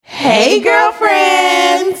Hey,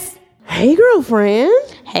 girlfriends. Hey, girlfriend.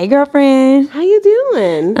 Hey, girlfriend. How you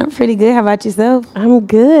doing? I'm pretty good. How about yourself? I'm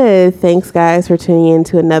good. Thanks, guys, for tuning in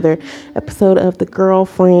to another episode of the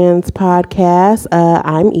Girlfriends podcast.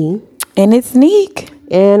 I'm E. And it's Neek.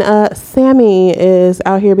 And Sammy is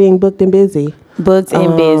out here being booked and busy. Booked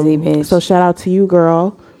and busy, bitch. So shout out to you,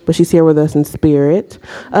 girl. But she's here with us in spirit.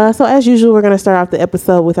 So as usual, we're going to start off the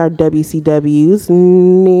episode with our WCWs.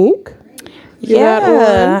 Neek?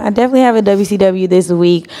 Yeah, I definitely have a WCW this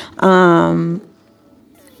week.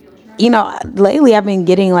 Lately I've been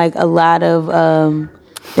getting like a lot of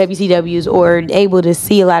WCWs or able to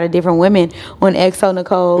see a lot of different women on XO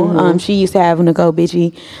Nicole. Mm-hmm. She used to have Nicole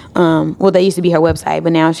Bitchy. They used to be her website,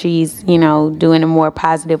 but now she's, doing a more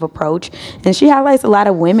positive approach. And she highlights a lot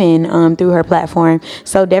of women through her platform.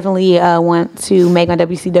 So definitely want to make my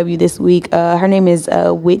WCW this week. Her name is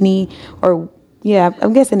Whitney,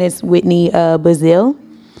 I'm guessing it's Whitney Bazille.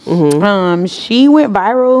 Mm-hmm. She went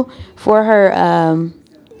viral for her...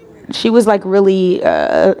 she was like really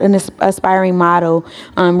an aspiring model,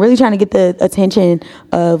 really trying to get the attention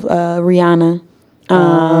of Rihanna,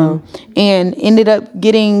 and ended up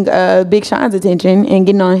getting Big Sean's attention and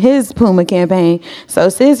getting on his Puma campaign. So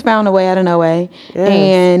sis found a way out of no way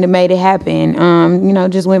and made it happen.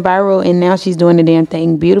 Just went viral, and now she's doing the damn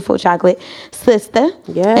thing. Beautiful chocolate sister.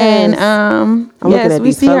 Yes. And I'm looking at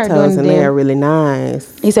these photos and they are really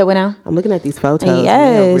nice. You said what now? I'm looking at these photos. Yes.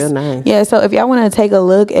 And they're real nice. Yeah, so if y'all want to take a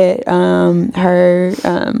look at her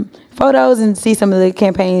photos and see some of the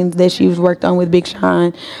campaigns that she's worked on with Big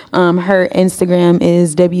Sean, her Instagram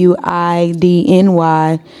is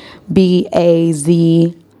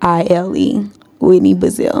WIDNYBAZILE, Whitney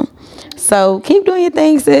Bazille. So keep doing your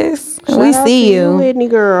thing, sis. We see you, Whitney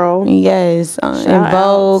girl. Yes, in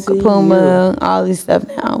Vogue, Puma, all this stuff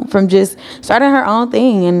now. From just starting her own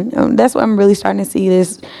thing, and that's what I'm really starting to see.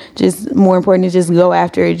 This just more important to just go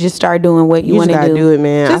after it. Just start doing what you want to do. You just gotta do it,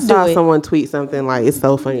 man. Just I saw someone tweet something like, it's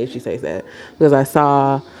so funny if she says that, because I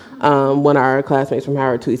saw one of our classmates from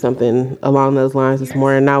Howard tweet something along those lines this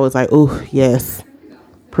morning, and I was like, ooh, yes,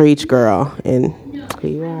 preach, girl. And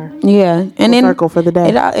here you are. Yeah, and then circle for the day.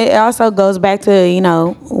 It also goes back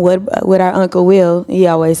to what our Uncle Will, he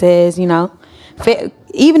always says,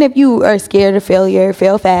 even if you are scared of failure,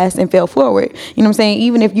 fail fast and fail forward. You know what I'm saying?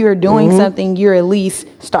 Even if you're doing something, you're at least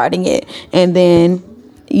starting it, and then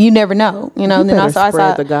you never know, And then also I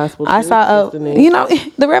saw the gospel.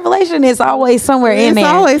 The revelation is always somewhere in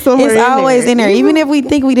there. It's always in there, even if we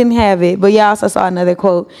think we didn't have it. But yeah, I also saw another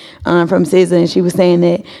quote from SZA, and she was saying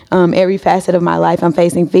that every facet of my life I'm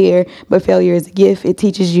facing fear, but failure is a gift. It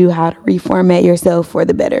teaches you how to reformat yourself for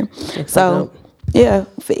the better. So yeah,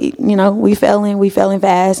 we failing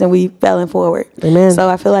fast, and we failing forward. Amen. So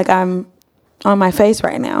I feel like I'm on my face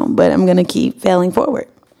right now, but I'm gonna keep failing forward.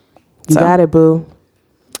 You got it, boo.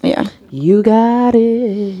 Yeah. You got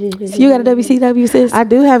it. So you got a WCW, sis? I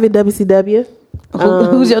do have a WCW.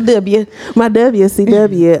 Who's your W? My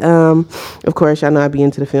WCW. Of course, y'all know I be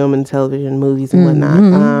into the film and television, movies and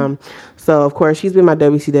whatnot. So, of course, she's been my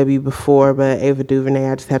WCW before, but Ava DuVernay,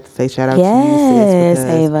 I just have to say shout out to you, sis. Yes,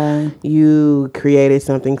 Ava. You created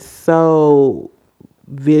something so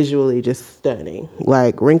visually just stunning.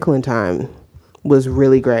 Like, Wrinkle in Time was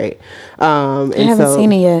really great. I haven't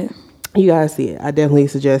seen it yet. You gotta see it. I definitely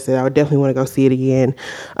suggest it. I would definitely want to go see it again.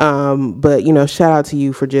 But shout out to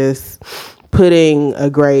you for just putting a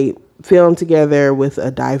great film together with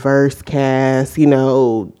a diverse cast,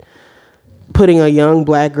 putting a young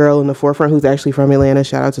black girl in the forefront who's actually from Atlanta.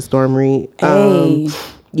 Shout out to Storm Reed. So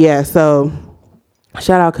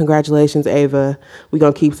shout out, congratulations, Ava. We're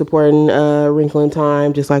gonna keep supporting Wrinkle in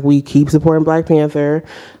Time, just like we keep supporting Black Panther,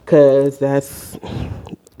 because that's...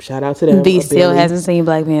 Shout out to them. B still hasn't seen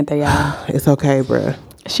Black Panther, y'all. It's okay, bruh.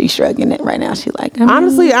 She's shrugging it right now. She like,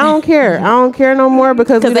 honestly, I don't care. I don't care no more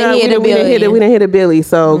because we didn't hit a Billy.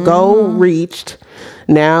 So go reached.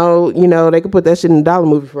 Now, they can put that shit in a dollar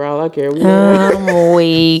movie for all I care. I'm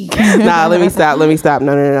weak. Nah, let me stop.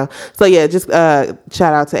 No. So yeah, just shout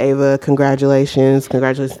out to Ava. Congratulations to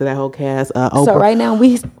that whole cast. So right now go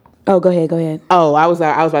ahead. Oh, I was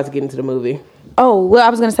about to get into the movie. Oh, well, I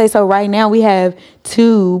was going to say, so right now we have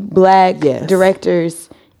 2 black directors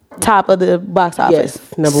top of the box office.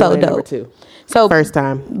 Yes, number 1 and number 2. So first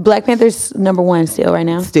time. Black Panther's number 1 still right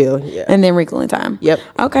now? Still, yeah. And then Wrinkle in Time. Yep.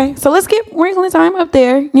 Okay, so let's get Wrinkle in Time up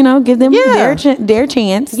there, give them their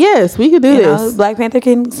chance. Yes, we could do this. Black Panther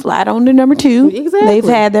can slide on to number 2. Exactly. They've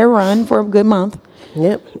had their run for a good month.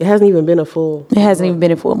 Yep. It hasn't even been a full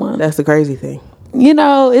month. That's the crazy thing.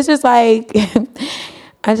 It's just like...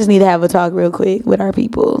 I just need to have a talk real quick with our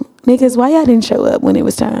people. Niggas, why y'all didn't show up when it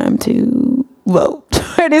was time to vote?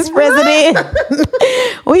 for this president.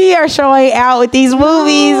 We are showing out with these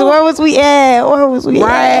movies. Where was we at?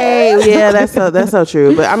 Right. Yeah, that's so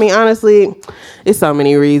true. But I mean, honestly, it's so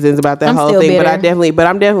many reasons about that whole thing. Bitter. But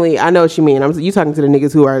I'm definitely, I know what you mean. You talking to the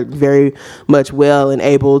niggas who are very much well and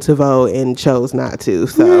able to vote and chose not to.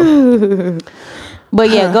 So, but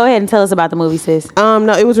yeah, go ahead and tell us about the movie, sis.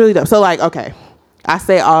 No, it was really dope. So like, okay. I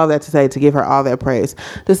say all of that to give her all that praise.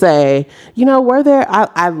 To say,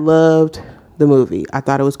 I loved the movie. I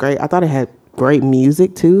thought it was great. I thought it had great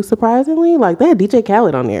music too, surprisingly. Like they had DJ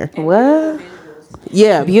Khaled on there. What?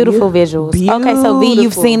 Yeah. Beautiful visuals. Okay, so V,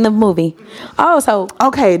 you've seen the movie. Oh, so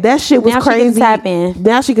okay, that shit was crazy. She can tap in.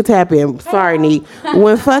 Now she can tap in. Sorry, Neek.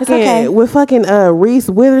 When fucking Reese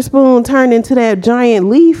Witherspoon turned into that giant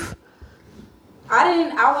leaf.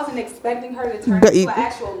 I wasn't expecting her to turn into an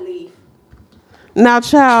actual leaf. Now,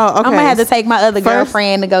 child, okay. I'm gonna have to take my other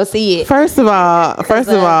girlfriend to go see it. First of all,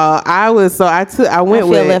 I went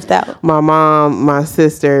with left out. My mom, my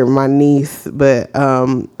sister, my niece, but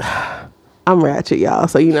I'm ratchet, y'all.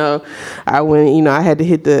 So I went. I had to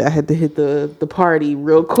hit the party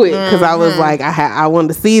real quick because I was like, I wanted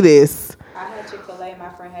to see this. I had Chick-fil-A. My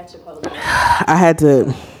friend had Chipotle. I had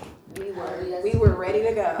to. We were ready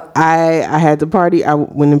to go. I had to party. I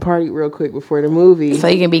went and partied real quick before the movie. So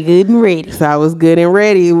you can be good and ready. So I was good and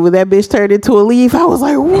ready. When that bitch turned into a leaf, I was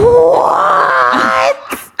like, what?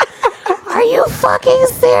 Are you fucking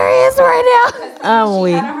serious right now? I'm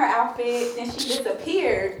weak. She had on her outfit, then she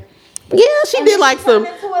disappeared. Yeah, she did like some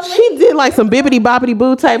bibbity boppity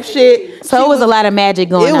boo type shit. So it was a lot of magic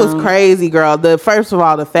going on. It was crazy, girl. First of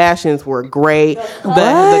all, the fashions were great.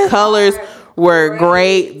 The colors were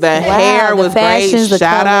great. The hair was great.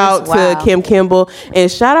 Shout out to Kim Kimble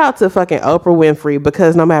and shout out to fucking Oprah Winfrey,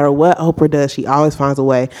 because no matter what Oprah does, she always finds a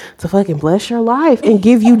way to fucking bless your life and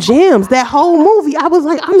give you gems. That whole movie, I was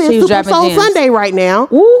like, I'm in Super Soul Sunday right now.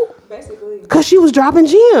 Woo. Because she was dropping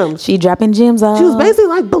gems. She dropping gems off. She was basically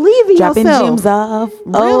like, believe in yourself. Dropping gems off.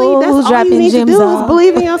 Really? That's all you need to do is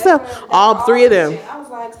believe in yourself. All three of them. I was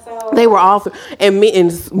like, so. They were all. And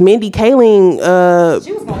Mindy Kaling.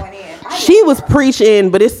 She was going in. She was preaching,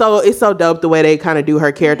 but it's so dope the way they kind of do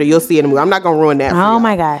her character. You'll see it in the movie. I'm not gonna ruin that. Oh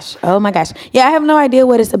my gosh. Yeah, I have no idea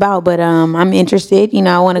what it's about, but I'm interested.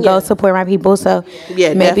 I want to go support my people. So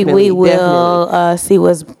maybe we will see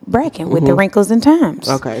what's bracking with the wrinkles and times.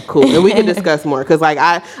 Okay, cool. And we can discuss more because like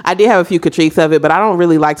I did have a few critiques of it, but I don't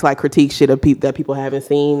really like to critique shit of that people haven't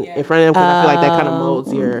seen in front of them, because I feel like that kind of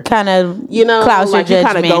molds your kind of like clouds your judgment. You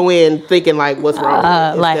kind of go in thinking like what's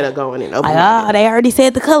wrong instead of going in open. They already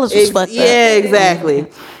said the colors was fucked up. Yeah, exactly.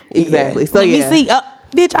 So Let me see.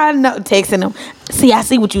 Bitch, I know. Texting them. See, I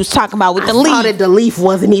see what you was talking about with the leaf. I thought the leaf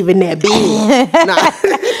wasn't even that big.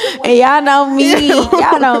 And y'all know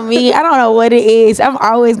me. I don't know what it is. I'm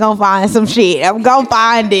always gonna find some shit. I'm gonna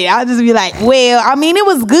find it. I'll just be like, well, I mean, it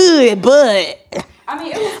was good, but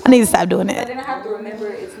I need to stop doing that. But then I have to remember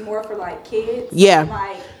it's more for like kids.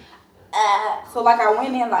 Yeah. So I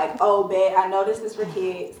went in like, oh, bet I know this is for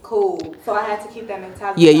kids. Cool. So I had to keep that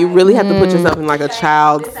mentality. Yeah, you really have to put yourself in like a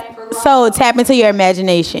child. So tap into your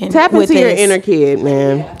imagination. Tap into your inner kid,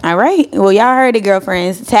 man. Yeah. All right. Well, y'all heard it,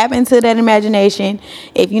 girlfriends. Tap into that imagination.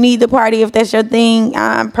 If you need to party, if that's your thing,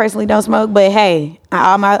 I personally don't smoke, but hey,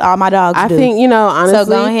 all my dogs do. I think, honestly. So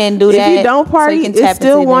go ahead and do that. If you don't party, it's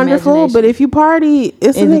still wonderful, but if you party,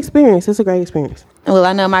 it's an experience. It's a great experience. Well,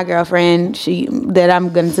 I know my girlfriend, that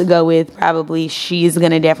I'm going to go with, probably she's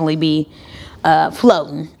going to definitely be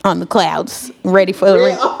floating on the clouds, ready for the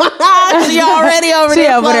ring. She already over there.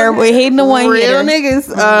 She over there. We're hitting the one hitter. Real niggas.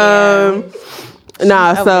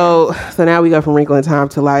 So now we go from Wrinkle in Time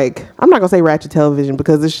to I'm not gonna say ratchet television,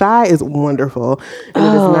 because The Chi is wonderful and it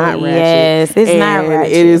is not ratchet. Yes, it's not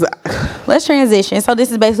ratchet. It is. Let's transition. So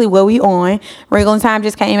this is basically what we on. Wrinkle in Time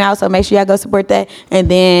just came out, so make sure y'all go support that. And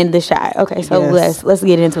then The Chi. Okay, so let's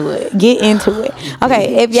get into it.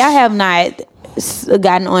 Okay, if y'all have not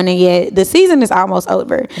gotten on it yet, the season is almost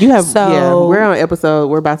over. We're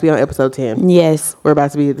about to be on episode 10. Yes, we're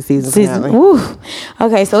about to be at the season finale. Woo.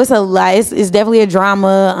 Okay, so it's a lot. It's definitely a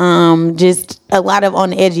drama. Just a lot of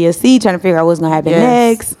on the edge of your seat, trying to figure out what's gonna happen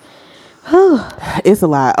next. It's a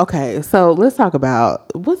lot. Okay, so let's talk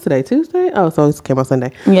about what's today, Tuesday? Oh, so it came out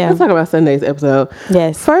Sunday. Yeah, let's talk about Sunday's episode.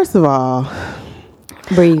 Yes. First of all,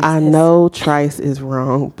 breathe. I know Trice is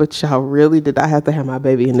wrong, but y'all really did I have to have my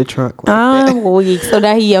baby in the trunk like that? Weak. So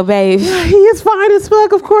that he your baby. He is fine as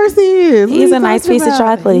fuck. Of course he is. He's a nice piece of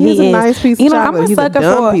chocolate. He's a nice piece of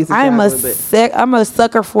chocolate. I'm a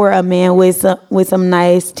sucker for a man with some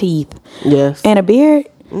nice teeth. Yes. And a beard.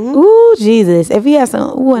 Ooh, Jesus. If he has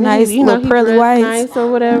some, a nice little he pearly dressed whites. nice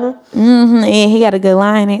or whatever. And he got a good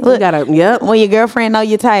line. Look, Yep. when your girlfriend know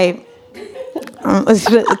your type,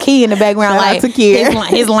 Key in the background, Shout out like to Key.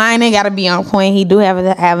 his lining got to be on point. He do have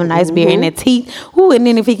a nice beard and the teeth. Ooh, and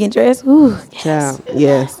then if he can dress, ooh, Child,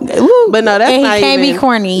 yes. Ooh. But no, that's and not he can't even, be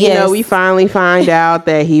corny. You Yes, know, we finally find out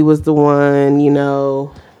that he was the one,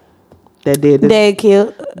 that did this, that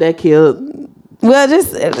killed. that killed. Well,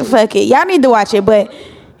 just fuck it. Y'all need to watch it, but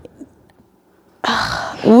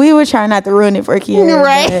we were trying not to ruin it for Kiera.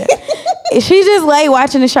 Right. She just lay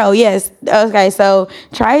watching the show. Yes. Okay. So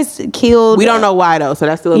Trice killed. We don't know why though, so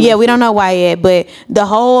that's still We don't know why yet. But the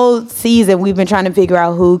whole season, we've been trying to figure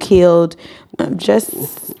out who killed.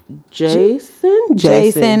 Jason.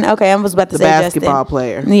 Okay, I was about to say basketball Justin.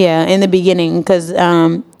 player. Yeah, in the beginning, because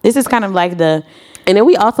this is kind of like the. And then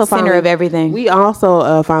we also center of everything. We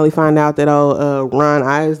also finally find out that Ron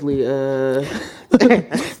Isley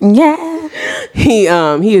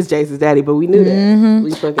Yeah. he is Jason's daddy, but we knew that.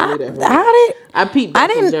 We fucking knew that. I peeped. I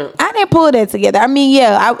didn't pull that together. I mean,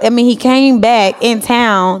 yeah. I mean, he came back in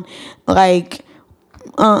town, like.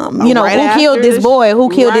 Right who killed this boy? Who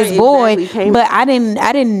killed this boy? Exactly. But I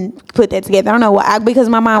didn't put that together. I don't know why, because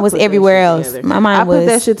my mind was everywhere else. My mind was. I put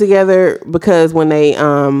that shit together because when they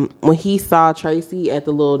when he saw Tracy at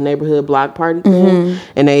the little neighborhood block party thing,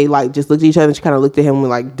 and they like just looked at each other, and she kind of looked at him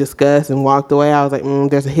with like disgust and walked away. I was like,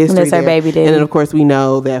 there's a history. That's there. her baby daddy. And then of course we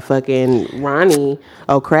know that fucking Ronnie,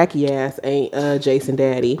 cracky ass, ain't Jason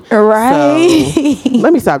daddy. Right. So,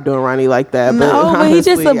 let me stop doing Ronnie like that. But he's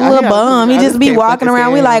just a little bum. He just be walking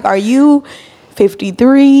around. We like, are you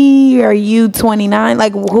 53? Are you 29?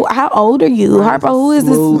 Like, how old are you, Harper? Who is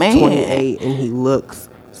this man? 28, and he looks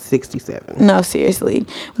 67. No, seriously.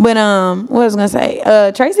 But what was I gonna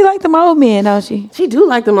say? Tracy like them old men, don't she? She do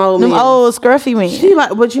like them old men. Old scruffy men. She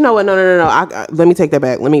like, but you know what? No. Let me take that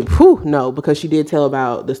back. No, because she did tell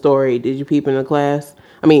about the story. Did you peep in the class?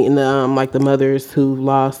 I mean, in the like the mothers who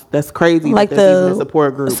lost. That's crazy. Like the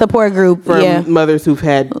support group for mothers who've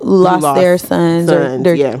lost their sons or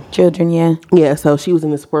their children. Yeah. So she was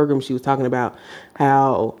in the support group. She was talking about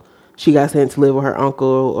how she got sent to live with her uncle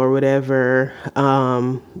or whatever.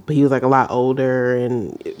 But he was like a lot older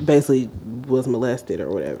and basically was molested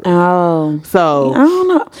or whatever. Oh. So I don't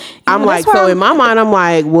know. I'm like, so in my mind, I'm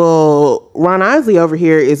like, well, Ron Isley over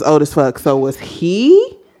here is old as fuck. So was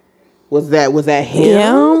he? Was that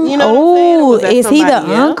him? You know, is he the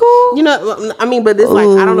uncle? You know, I mean, but this like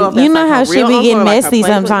I don't know if that's how she be getting messy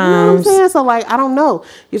sometimes. You know what I'm saying? So like I don't know.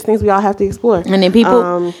 These things we all have to explore. And then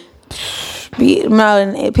people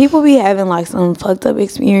people be having like some fucked up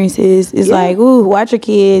experiences. It's like, ooh, watch your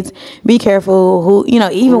kids. Be careful who,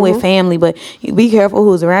 even with family, but be careful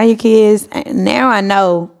who's around your kids. And now I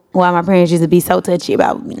know why my parents used to be so touchy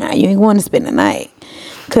about, you ain't going to spend the night.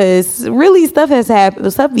 Cause really stuff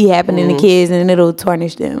be happening to kids and it'll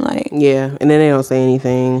tarnish them. Like, yeah, and then they don't say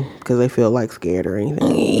anything because they feel like scared or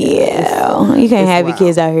anything. Yeah, you can't have your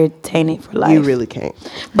kids out here tainted for life. You really can't.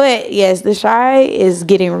 But yes, the Chi is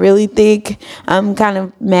getting really thick. I'm kind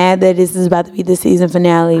of mad that this is about to be the season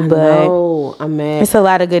finale, but I'm mad. It's a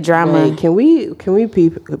lot of good drama. Wait, can we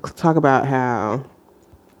talk about how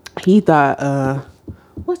he thought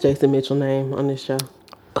what's Jason Mitchell's name on this show?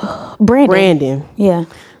 Brandon. Yeah.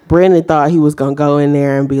 Brandon thought he was gonna go in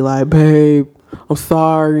there and be like, babe, I'm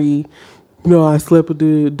sorry. I slept with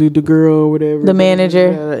the girl or whatever. The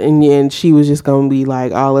manager. And she was just gonna be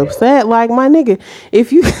like all upset. Like, my nigga,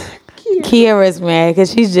 if you Kiera's mad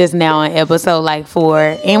because she's just now on episode like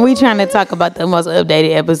 4. And we trying to talk about the most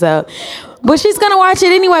updated episode. But she's gonna watch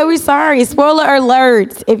it anyway. We're sorry. Spoiler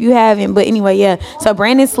alert if you haven't. But anyway, yeah. So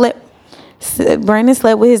Brandon slept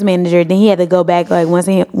with his manager. Then he had to go back like once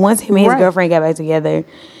him and his girlfriend got back together.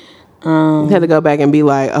 He had to go back and be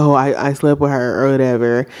like, oh, I slept with her or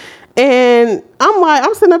whatever. And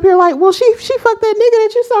I'm sitting up here like, well, she fucked that nigga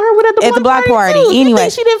that you saw her with at the block party. Too. Anyway, you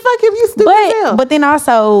think she didn't fuck him, you stupid hell. But then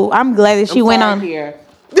also, I'm glad that she went on.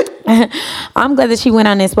 I'm glad that she went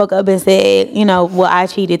on and spoke up and said, well, I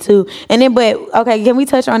cheated too. And then, but okay, can we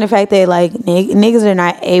touch on the fact that like niggas are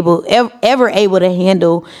not ever able to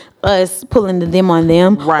handle us pulling them on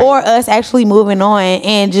them, or us actually moving on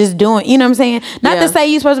and just doing, you know what I'm saying? Not to say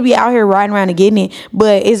you're supposed to be out here riding around and getting it,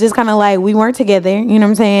 but it's just kind of like we weren't together, you know what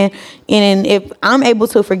I'm saying? And if I'm able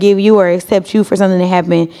to forgive you or accept you for something that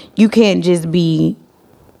happened, you can't just be,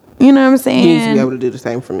 you know what I'm saying? You need to be able to do the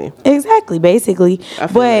same for me. Exactly. exactly, basically. feel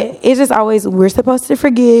But that. it's just always we're supposed to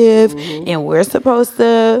forgive and we're supposed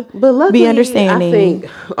to But luckily, be understanding. I think,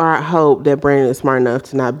 or I hope that Brandon is smart enough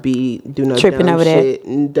to not do no Tripping dumb over shit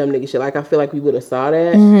and dumb nigga shit. Like, I feel like we would have saw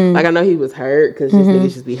that. Mm-hmm. Like, I know he was hurt because his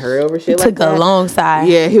niggas just be hurt over shit like took that. a long side.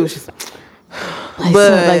 Yeah, he was just...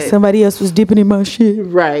 Like somebody else was dipping in my shit.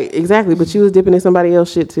 Right, exactly. But you was dipping in somebody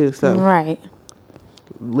else's shit too. So Right.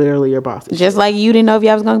 literally your boss. Just like you didn't know if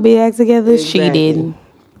y'all was gonna be back together, she Exactly. didn't.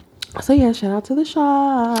 So yeah, shout out to the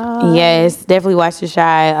Shy. Yes, definitely watch The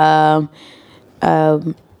Shy.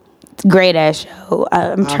 Great ass show.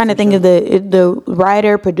 I'm trying to think of the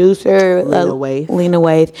writer, producer, Lena Waithe. Lena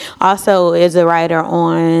Waithe. Also is a writer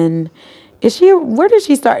on. Where did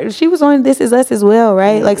she start? She was on This Is Us as well,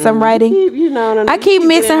 right? Like some writing. I keep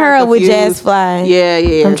mixing her up with Jazz Fly.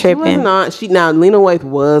 Yeah. I'm tripping. She wasn't on. Lena Waithe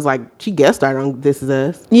was like, she guest starred on This Is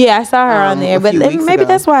Us. Yeah, I saw her on there, a but few weeks maybe ago.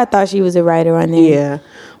 that's why I thought she was a writer on there. Yeah,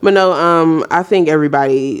 but no. I think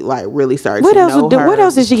everybody like really started. What to else? know her. What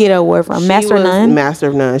else did she get an award from? She Master of was None. Master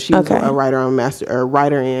of None. She was Okay. a writer on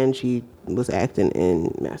writer, and she was acting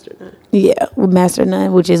in Master of None. Yeah, with Master of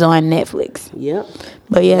None, which is on Netflix. Yep.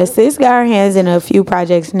 But yeah, sis got her hands in a few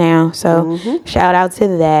projects now, so shout out to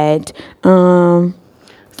that.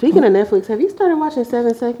 Speaking of Netflix, have you started watching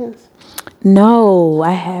 7 Seconds? No,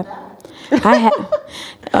 I have.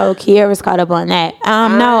 Oh, Kiara's caught up on that.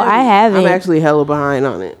 No, I haven't. I'm actually hella behind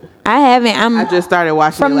on it. I haven't. I just started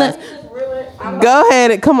watching from it last. Go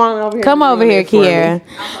ahead and come on over here. Come over here, Kiara.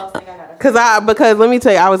 Because let me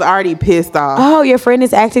tell you, I was already pissed off. Oh, your friend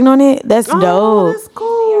is acting on it. That's Oh, dope. that's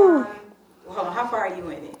cool. Hold on, how far are you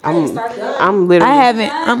in it? I'm literally. I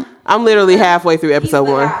haven't. I'm literally halfway through He's episode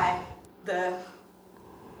the 1. guy. The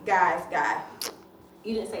guy's guy.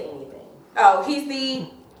 You didn't say anything. Oh, he's the.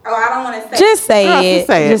 Oh, I don't want to say. Just say Girl, it. just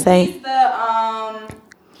say it. Just say.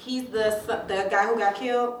 He's the guy who got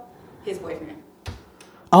killed. His boyfriend.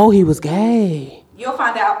 Oh, he was gay. You'll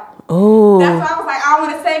find out. Oh. That's why I was like, I don't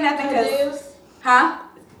want to say nothing because. Huh?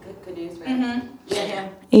 Caduce, right? Mm-hmm. Yeah,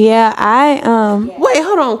 him. Yeah, I Wait,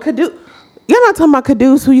 hold on. Caduce. Y'all not talking about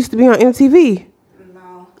Caduce who used to be on MTV?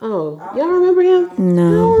 No. Oh, y'all remember him?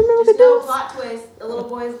 No. Y'all remember Just no Caduce? plot twist. The little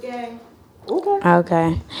boy's gay. Okay.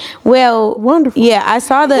 Okay. Well, Wonderful. Yeah, I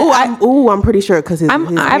saw the. I'm pretty sure because his I've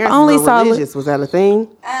parents only were saw- religious. Was that a thing?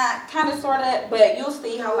 Kind of, sort of, but you'll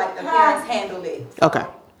see how like the parents handled it. Okay.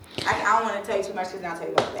 I don't want to tell you too much because I'll tell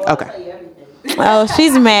you about that. Okay. Oh,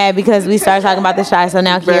 she's mad because we started talking about The Shy, so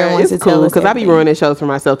now Kiara Bruh, wants to it's tell cool us. because I be ruining shows for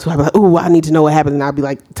myself too. I be like, ooh, I need to know what happened, and I'll be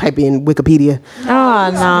like, type in Wikipedia. Oh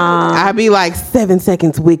no. I be like 7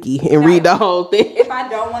 seconds wiki and read the whole thing. If I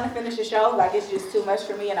don't want to finish a show, like it's just too much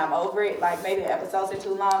for me and I'm over it, like maybe the episodes are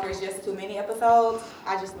too long or it's just too many episodes,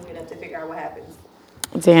 I just look it up to figure out what happens.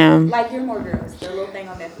 Damn. Like Gilmore Girls, the little thing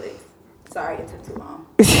on Netflix. Sorry, it took too long.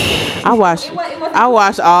 I watched all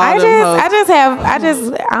them hoes. I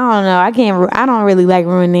don't know. I don't really like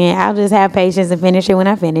ruining it. I'll just have patience and finish it when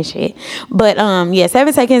I finish it. But yeah,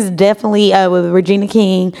 7 Seconds definitely with Regina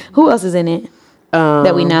King. Who else is in it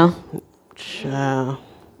that we know? Child.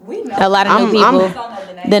 We know. A lot of new people.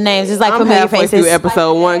 The names, it's like I'm familiar halfway faces. through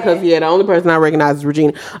episode 1 because the only person I recognize is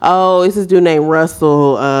Regina. Oh, it's this dude named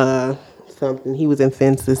Russell something. He was in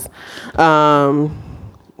Fences.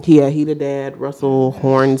 Yeah, he the dad, Russell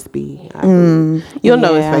Hornsby. You'll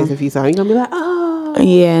know his yeah. face if you saw him. You're gonna be like, oh.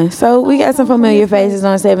 Yeah, so we got some familiar faces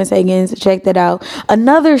on 7 Seconds. Check that out.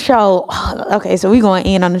 Another show. Okay, so we going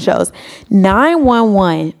in on the shows.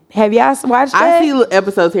 911. Have y'all watched that? I see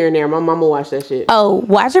episodes here and there. My mama watched that shit. Oh,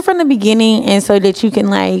 watch it from the beginning, and so that you can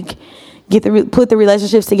like put the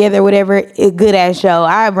relationships together, whatever. A good ass show.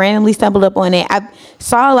 I randomly stumbled up on it. I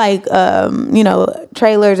saw like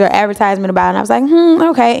trailers or advertisement about it, and I was like,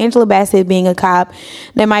 okay, Angela Bassett being a cop,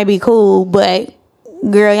 that might be cool, but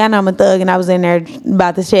girl, y'all know I'm a thug, and I was in there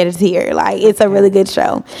about to shed a tear. Like, it's a really good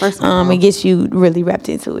show. First of all, it gets you really wrapped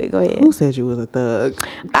into it. Go ahead. Who said you was a thug?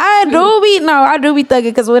 I do be thugging,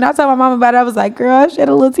 because when I told my mom about it, I was like, girl, I shed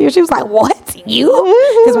a little tear. She was like, what? You?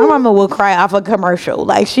 Because my mama will cry off a commercial.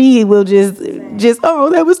 Like, she will just, oh,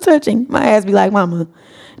 that was touching. My ass be like, mama,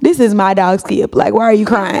 this is my dog Skip. Like, why are you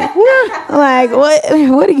crying? Like,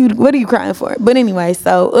 what are you crying for? But anyway,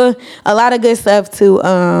 so a lot of good stuff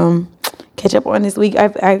to catch up on this week.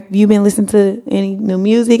 Have you been listening to any new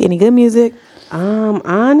music, any good music?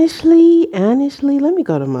 Honestly, let me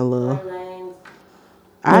go to my little.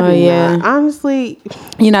 Honestly,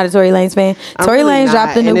 you're not a Tory Lanez fan. Tory Lanez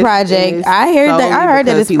dropped a new project. I heard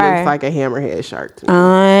that it's he fire. looks like a hammerhead shark to me.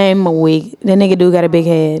 I'm weak. That nigga do got a big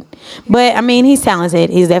head, but I mean, he's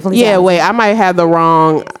talented. He's definitely talented. Wait, I might have the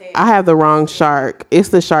wrong. I have the wrong shark. It's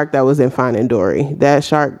the shark that was in Finding Dory. That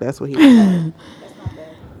shark. That's what he.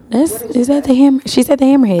 Is that the hammer? She said the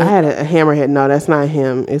hammerhead. I had a hammerhead. No, that's not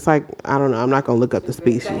him. It's like, I don't know. I'm not gonna look up the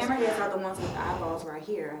species. The hammerheads are the ones with the eyeballs right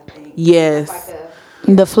here, I think. Yes.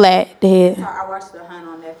 Like The flat head. I watched The Hunt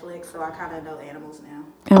on Netflix, so I kind of know animals now.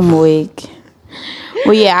 I'm weak.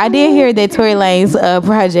 Well, yeah, I did hear that Tory Lanez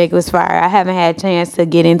project was fire. I haven't had a chance to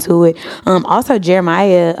get into it. Also,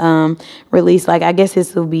 Jeremiah released, like, I guess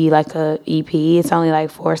this will be like a EP. It's only like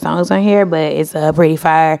 4 songs on here, but it's pretty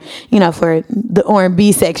fire, you know, for the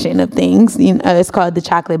R&B section of things. You know, it's called The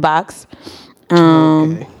Chocolate Box.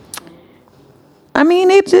 Okay. I mean,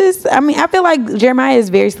 I feel like Jeremiah is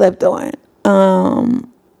very slept on.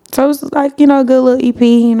 So it's like, you know, a good little EP,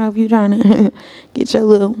 you know, if you're trying to get your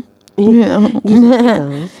little... Yeah.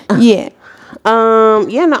 Yeah.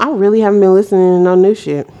 Yeah, no, I really haven't been listening to no new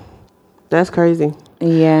shit. That's crazy.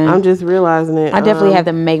 Yeah. I'm just realizing it. I definitely have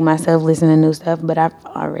to make myself listen to new stuff, but I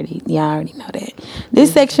already know that.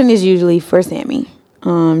 This section is usually for Sammy.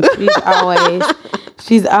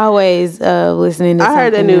 She's always listening to I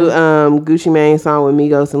heard that something new Gucci Mane song with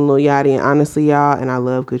Migos and Lil Yachty, and honestly, y'all, and I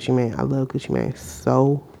love Gucci Mane. I love Gucci Mane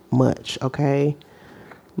so much, okay?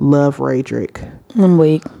 Love Raydrick. I'm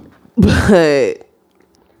weak. But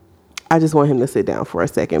I just want him to sit down for a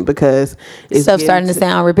second because it's Stuff starting to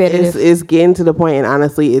sound repetitive. It's getting to the point, and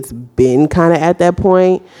honestly, it's been kind of at that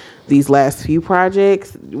point these last few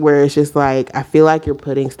projects where it's just like I feel like you're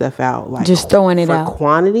putting stuff out like just throwing it out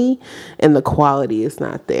quantity, and the quality is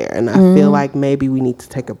not there. And I feel like maybe we need to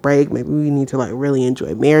take a break. Maybe we need to like really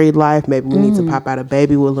enjoy married life. Maybe we need to pop out a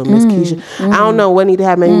baby with little Miss Keisha. I don't know what need to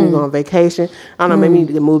happen. Maybe we need to go on vacation. I don't know. Maybe we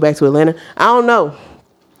need to move back to Atlanta. I don't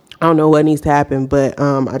know what needs to happen, but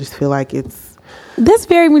I just feel like that's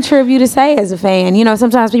very mature of you to say as a fan. You know,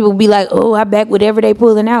 sometimes people be like, "Oh, I back whatever they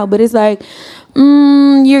pulling out," but it's like,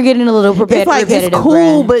 you're getting a little repetitive. It's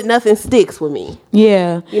cool, but nothing sticks with me.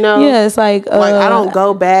 Yeah, you know. Yeah, it's like I don't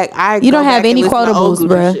go back. You don't have any quotables,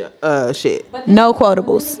 bruh. Shit. But no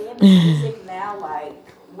quotables. Music now, like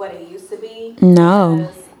what it used to be.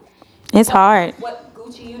 No, it's hard. What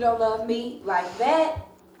Gucci, you don't love me like that.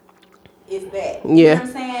 Is that. Yeah. You know what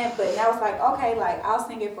I'm saying? But now it's like, okay, like I'll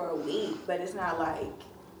sing it for a week, but it's not like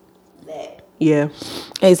that. Yeah.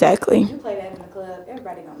 Exactly. You play that in the club,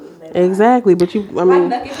 everybody gonna lose that. Exactly. But I mean,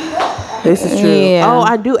 this is true. Yeah. Oh,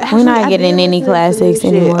 I do. Actually, we're not getting any classics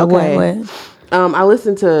anymore. Okay. What? I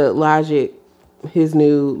listened to Logic, his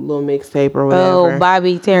new little mixtape or whatever. Oh,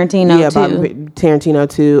 Bobby Tarantino. Yeah, too. Bobby Tarantino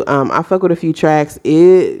too. I fuck with a few tracks.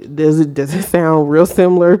 Does it sound real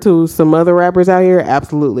similar to some other rappers out here?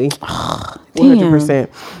 Absolutely, 100%.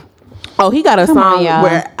 Oh, he got a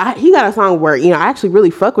song where you know I actually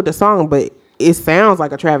really fuck with the song, but it sounds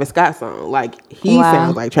like a Travis Scott song. Like he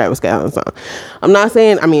sounds like Travis Scott on the song. I'm not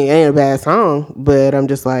saying it ain't a bad song, but I'm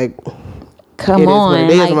just like. Come on,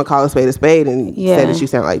 it is. I'm gonna call a spade and say that you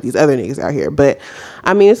sound like these other niggas out here. But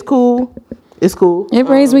I mean, it's cool. It's cool. It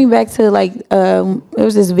brings me back to like there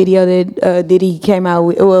was this video that Diddy came out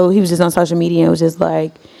with. Well, he was just on social media and it was just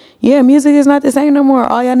like, yeah, music is not the same no more.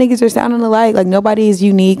 All y'all niggas are sounding alike. Like nobody is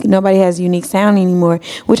unique. Nobody has unique sound anymore.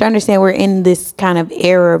 Which I understand we're in this kind of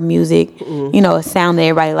era of music, you know, a sound that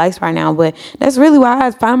everybody likes right now. But that's really why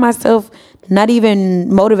I find myself not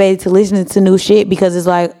even motivated to listen to new shit because it's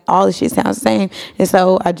like all the shit sounds the same. And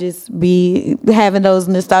so I just be having those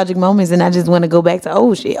nostalgic moments and I just want to go back to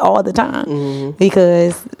old shit all the time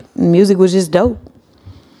because music was just dope.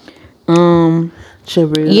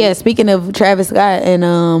 Yeah, speaking of Travis Scott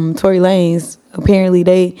and Tory Lanez, apparently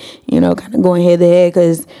they, you know, kind of going head to head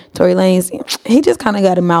because Tory Lanez, he just kind of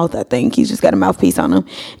got a mouth, I think. He's just got a mouthpiece on him.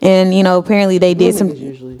 And, you know, apparently they did some...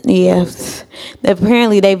 Yeah.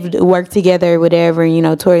 Apparently they've worked together or whatever. And, you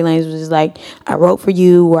know, Tory Lanez was just like, I wrote for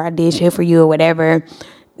you or I did shit for you or whatever.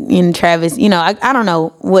 And Travis, you know, I don't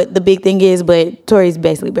know what the big thing is, but Tory's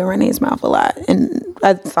basically been running his mouth a lot. And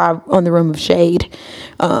I saw on the Room of Shade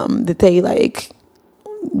that they, like...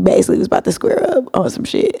 basically was about to square up on some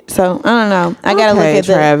shit. So I don't know. I gotta look at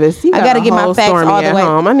Travis. I gotta get my facts all the way.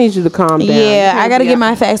 Home. I need you to calm down. Yeah, I gotta get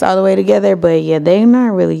my facts all the way together. But yeah, they're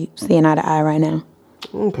not really seeing eye to eye right now.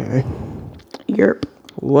 Okay. Yerp.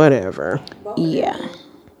 Whatever. Yeah.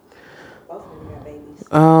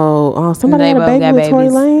 Oh, somebody had a baby with Tory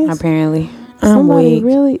Lanez? Apparently. Somebody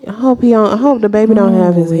really. I hope the baby don't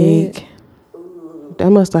have his head.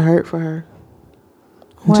 That must have hurt for her.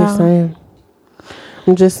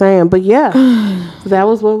 I'm just saying, but yeah, that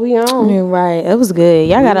was what we on. You're right. It was good.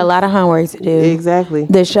 Y'all got a lot of homework to do. Exactly.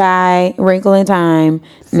 The Shy, Wrinkle in Time,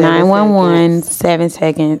 911, 7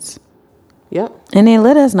 seconds. Yep. And then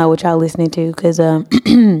let us know what y'all listening to, because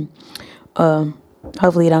hopefully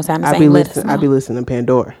it don't sound the same. I'll be listening to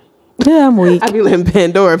Pandora. Yeah, I'm weak. I be letting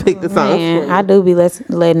Pandora pick the songs. Man, for me. I do be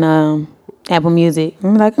letting Apple Music.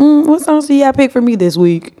 I'm like, what songs do y'all pick for me this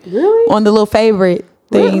week? Really? On the little favorite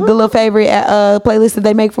thing, the little favorite playlist that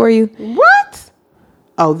they make for you. What?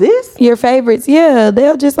 Oh, this? Your favorites, yeah.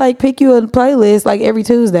 They'll just like pick you a playlist like every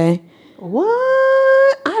Tuesday. What?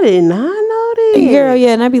 I did not know that. Girl, yeah,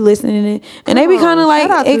 and I be listening to it, and they be kind of like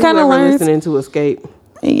Shout out it to kind of whoever learns. listening to Escape.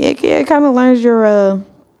 Yeah, it kind of learns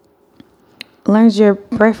your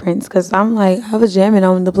preference. Cause I'm like, I was jamming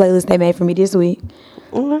on the playlist they made for me this week.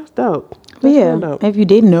 Oh, that's dope. But That's yeah, real dope. if you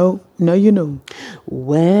didn't know, now you know.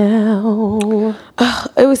 Well,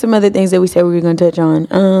 It was some other things that we said we were going to touch on.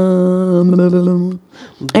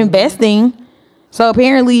 Investing. So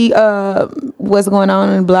apparently, what's going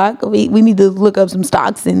on the block? We need to look up some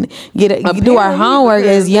stocks and do our homework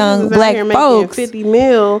as young black folks. 50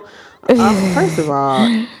 mil. First of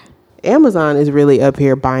all, Amazon is really up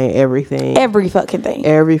here buying everything. Every fucking thing.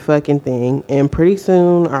 Every fucking thing. And pretty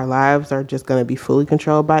soon our lives are just gonna be fully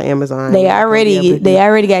controlled by Amazon. They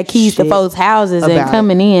already got keys to folks' houses and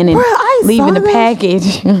coming in and leaving the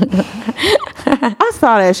package. I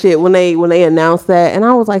saw that shit when they announced that, and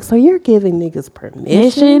I was like, so you're giving niggas permission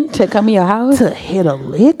Mission to come in your house to hit a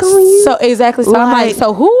lick on you? So exactly. So I'm like,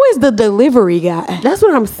 so who is the delivery guy? That's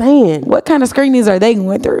what I'm saying. What kind of screenings are they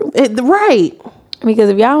going through? Right.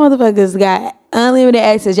 Because if y'all motherfuckers got unlimited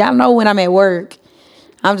access, y'all know when I'm at work,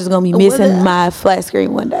 I'm just gonna be missing my flat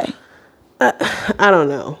screen one day. I don't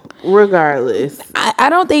know. Regardless, I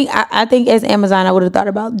don't think. I think as Amazon, I would have thought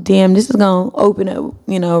about, damn, this is gonna open up,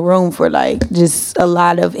 room for like just a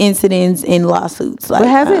lot of incidents and lawsuits. Like, but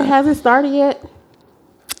has it started yet?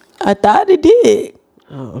 I thought it did.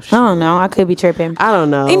 Oh shit. I don't know. I could be tripping. I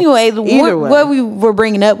don't know. Anyway, Either way. what we were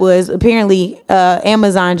bringing up was apparently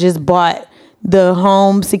Amazon just bought the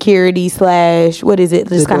home security / what is it?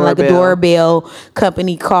 Just kind of like a doorbell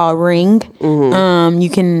company called Ring. Mm-hmm.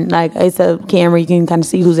 You can it's a camera. You can kind of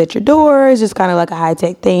see who's at your door. It's just kind of like a high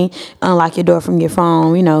tech thing. Unlock your door from your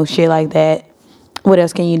phone. Shit like that. What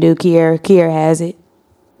else can you do? Kiera has it.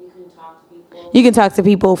 You can talk to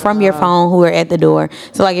people from your phone who are at the door.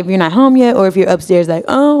 So, like, if you're not home yet or if you're upstairs, like,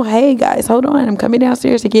 oh, hey, guys, hold on. I'm coming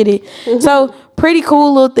downstairs to get it. Mm-hmm. So, pretty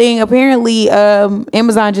cool little thing. Apparently,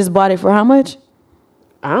 Amazon just bought it for how much?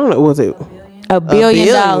 I don't know. Was it $1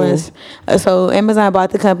 billion. So, Amazon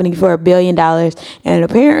bought the company for $1 billion. And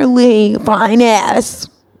apparently, fine ass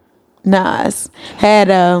Nas had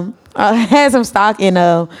some stock in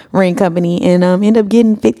a Ring company and ended up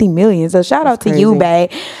getting $50 million. So shout out to you, babe.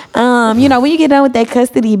 When you get done with that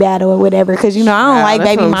custody battle or whatever, because I don't like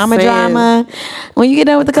baby mama drama. When you get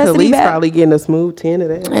done with the custody battle, probably getting a smooth 10 of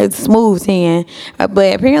that. it's smooth 10.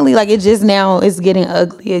 But apparently, like, it just now is getting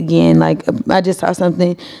ugly again. Like, I just saw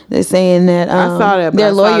something that's saying that I saw that. But their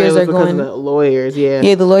I saw lawyers that it was are because going. of the lawyers, yeah.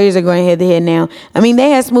 Yeah, the lawyers are going head to head now. I mean,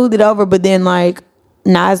 they had smoothed it over, but then like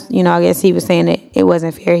Nas, I guess he was saying that it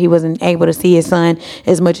wasn't fair. He wasn't able to see his son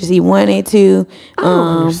as much as he wanted to. I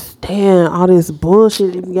don't understand all this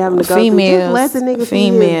bullshit you having to go through. Just let the nigga see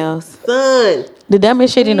his son. The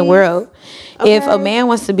dumbest shit in the world. Okay. If a man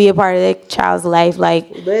wants to be a part of that child's life, like,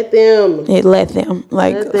 let them. Let them.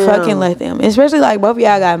 Like, fucking let them. Especially like both of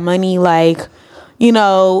y'all got money. Like,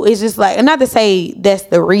 it's just like, not to say that's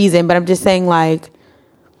the reason, but I'm just saying like,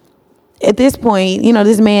 at this point,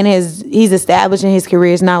 this man he's established in his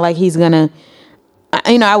career. It's not like he's gonna,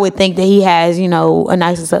 I would think that he has, a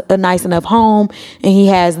nice enough home, and he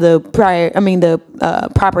has the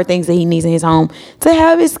proper things that he needs in his home to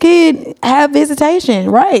have his kid have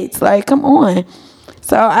visitation rights. Like, come on.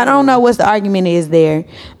 So I don't know what the argument is there,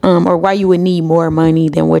 or why you would need more money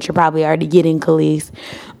than what you're probably already getting, Khalees.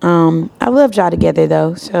 I love y'all together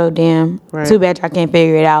though, so damn. Right. Too bad y'all can't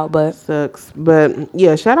figure it out, but sucks. But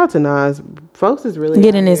yeah, shout out to Nas. Folks is really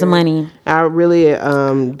getting his money. I really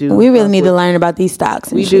do. We really need to learn about these stocks.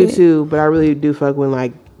 And we shit. do too, but I really do fuck when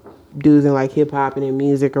like dudes in like hip hop and in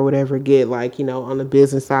music or whatever get like on the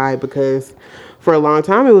business side, because for a long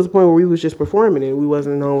time it was a point where we was just performing and we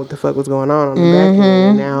wasn't knowing what the fuck was going on the back end.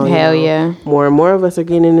 And now yeah, more and more of us are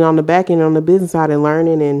getting in on the back end on the business side and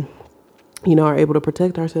learning and are able to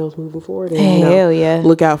protect ourselves moving forward and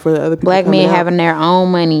look out for the other people. Black men having their own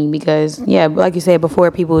money, because like you said before,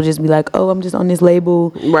 people would just be like, oh, I'm just on this label,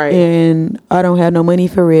 right, and I don't have no money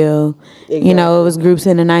for real. Exactly. It was groups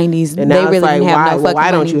in the 90s, and now they really didn't have no fucking why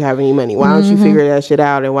don't money. You have any money? Why don't you figure that shit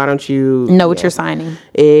out, and why don't you know what you're signing?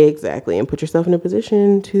 Exactly, and put yourself in a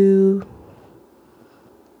position to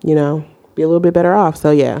be a little bit better off. So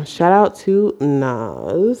yeah, shout out to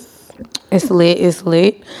Nas. It's lit.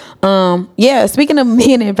 Speaking of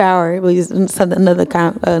being empowered, which is another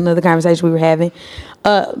conversation we were having.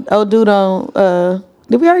 Old dude on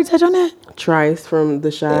Did we already touch on that? Trice from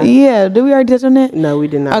The Chi. Yeah, did we already touch on that? No, we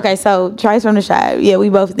did not. Okay, so Trice from The Chi. Yeah, we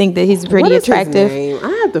both think that he's pretty What is his attractive. name? I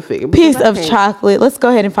have to figure. Piece because I of can't- chocolate. Let's go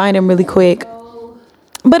ahead and find him really quick.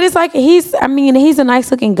 But it's like he's a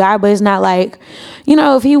nice looking guy, but it's not like,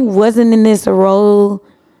 if he wasn't in this role,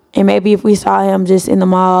 and maybe if we saw him just in the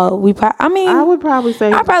mall, I would probably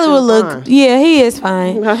say I probably would look. Yeah, he is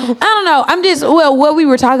fine. I don't know. What we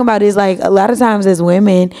were talking about is like a lot of times as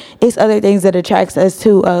women, it's other things that attracts us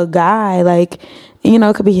to a guy. Like,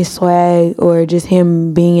 it could be his swag or just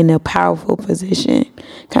him being in a powerful position,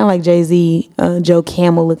 kind of like Jay-Z, Joe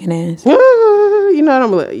Camel looking ass. You know what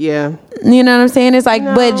I'm like? Yeah. You know what I'm saying? It's like,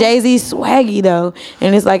 but Jay-Z's swaggy though,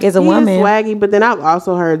 and it's like as a woman, is swaggy. But then I've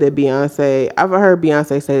also heard that I've heard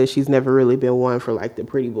Beyonce say that she's never really been one for like the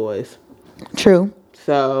pretty boys. True.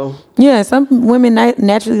 So yeah, some women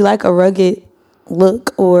naturally like a rugged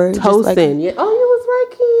look or Tosin. Yeah. Oh, you was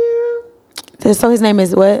right here. So his name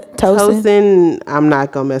is what? Tosin. Tosin. I'm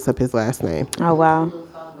not gonna mess up his last name. Oh wow.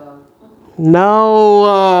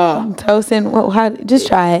 No. Tosin. Well, just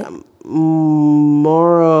try it.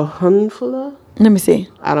 Mora Hunfula? Let me see.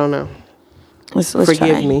 I don't know. Let's Forgive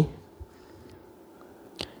try. me.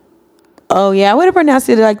 Oh yeah, I would have pronounced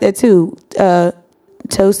it like that too.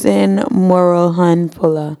 Tosin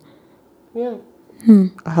Morohanfula. Yeah.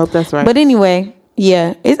 I hope that's right. But anyway,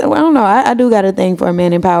 yeah, I don't know. I do got a thing for a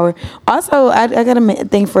man in power. Also, I got a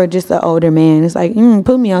thing for just an older man. It's like,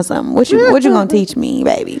 put me on something. What you gonna teach me,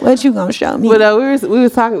 baby? What you gonna show me? But we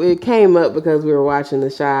was talking. It came up because we were watching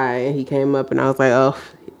The Chi, and he came up, and I was like, oh,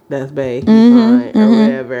 that's bae. He's fine or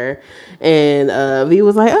whatever. And V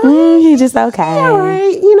was like, oh, he just okay. All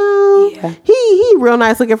right, Yeah. he real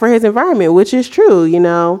nice looking for his environment, which is true.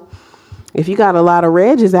 If you got a lot of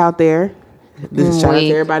Regis out there. This is shout out to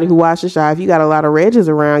everybody who watched The Chi. If you got a lot of Regis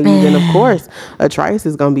around you, then of course a Trice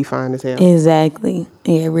is gonna be fine as hell. Exactly.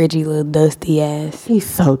 Yeah, Reggie little dusty ass. He's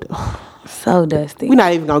so dusty. We're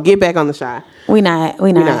not even gonna get back on The Chi. We not.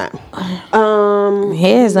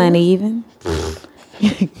 Hair's uneven.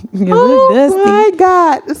 You look dusty. My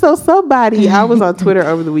God. So I was on Twitter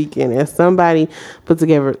over the weekend, and somebody put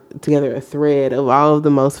together a thread of all of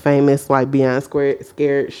the most famous like Beyond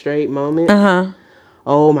Scared Straight moments.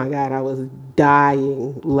 Oh my God, I was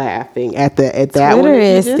dying laughing at that Twitter one.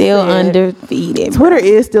 is still undefeated. Twitter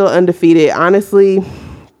is still undefeated. Honestly,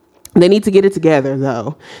 they need to get it together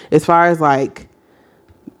though. As far as like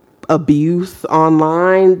abuse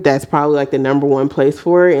online, that's probably like the number one place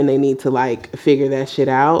for it, and they need to like figure that shit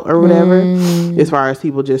out or whatever. As far as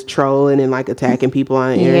people just trolling and like attacking people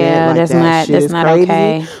on the internet, like that's not crazy.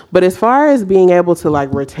 Okay. But as far as being able to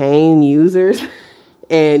like retain users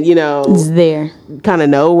and it's there, kind of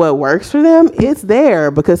know what works for them, it's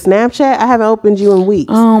there. Because Snapchat, I haven't opened you in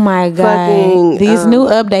weeks. Oh my God, these new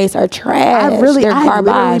updates are trash. I've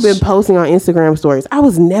literally been posting on Instagram stories. I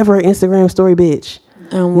was never an Instagram story bitch.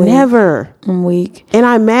 Never. I'm weak. And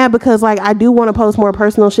I'm mad because like I do want to post more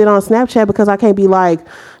personal shit on Snapchat because I can't be like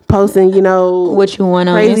posting, what you want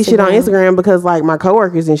on crazy Instagram. shit on Instagram because like my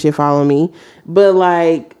coworkers and shit follow me. But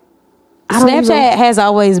like Snapchat has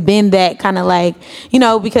always been that kind of like,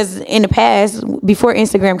 because in the past, before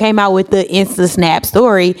Instagram came out with the Insta Snap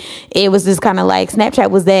story, it was just kind of like Snapchat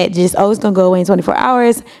was that just, it's going to go away in 24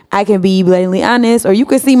 hours. I can be blatantly honest, or you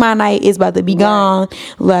can see my night is about to be gone.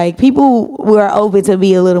 Like people were open to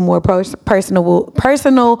be a little more personal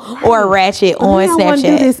or ratchet on Snapchat. I want to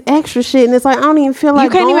do this extra shit, and it's like I don't even feel like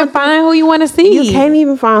you can't even find who you want to see. You can't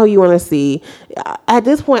even find who you want to see. At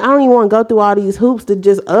this point, I don't even want to go through all these hoops to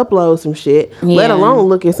just upload some shit, let alone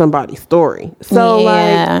look at somebody's story. So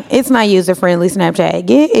like, it's not user friendly. Snapchat,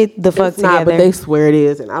 get it the fuck together. But they swear it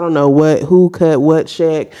is, and I don't know who cut what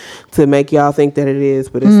check to make y'all think that it is,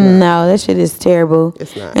 but it's not. No, that shit is terrible.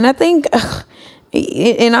 It's not. And I think,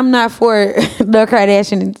 and I'm not for the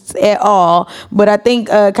Kardashians at all, but I think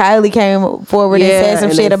Kylie came forward and said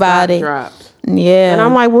some shit about it. Dropped. Yeah. And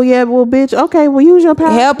I'm like, well, bitch, okay, well, use your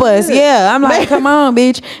power. Help us. Yeah. I'm like, come on,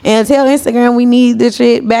 bitch. And tell Instagram we need this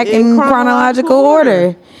shit back in chronological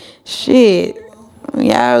order. Shit.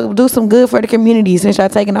 Y'all do some good for the community since y'all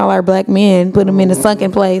taking all our black men, put them in a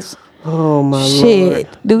sunken place. Oh, my Lord.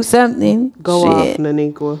 Do something. Go off,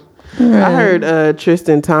 Naniqua. I heard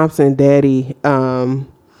Tristan Thompson daddy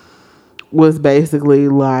was basically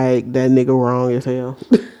like, that nigga wrong as hell.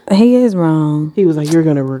 He is wrong. He was like, you're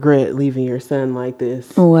going to regret leaving your son like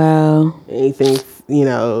this. Wow. And he thinks,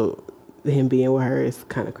 him being with her is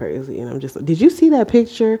kind of crazy. And I'm just like, did you see that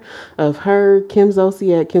picture of her, Kim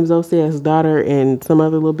Zolciak's daughter, and some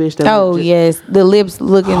other little bitch? Yes. The lips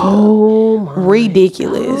looking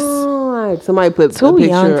ridiculous. God. Somebody put Too a picture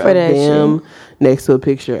young for of that them shit. next to a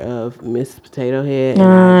picture of Miss Potato Head. And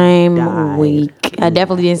I'm died. weak. I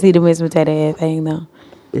definitely didn't see the Miss Potato Head thing though.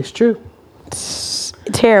 It's true.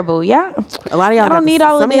 Terrible. Yeah. A lot of y'all I don't need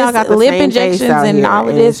all of some y'all got this the lip same face injections out and here, all of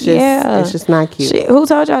and this. it's just not cute. Shit, who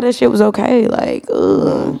told y'all that shit was okay? Like,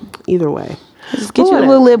 ugh. Either way. Just get But you a whatever.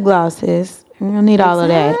 little lip gloss, sis. You don't need all of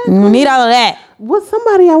that. You don't need all of that. What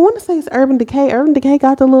somebody, I want to say it's Urban Decay. Urban Decay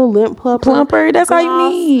got the little lip Plumper, that's all you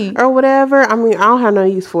gloss need. or whatever. I mean, I don't have no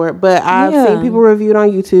use for it, but I've Yeah. seen people review it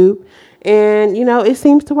on YouTube, and it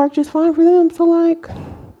seems to work just fine for them. So like,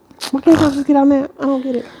 why can't y'all just get on that? I don't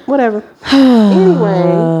get it. Whatever.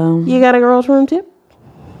 Anyway, you got a girls' room tip?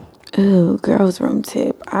 Ooh, girls' room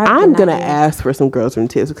tip. I'm gonna ask for some girls' room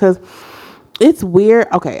tips because it's weird.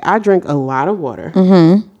 Okay, I drink a lot of water.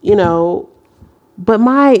 But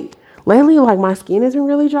lately, like my skin has been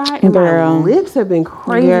really dry, and Girl. my lips have been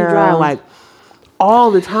crazy Girl. dry, like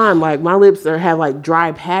all the time. Like my lips have like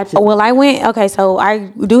dry patches. Well, so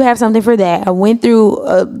I do have something for that. I went through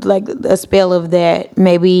a spell of that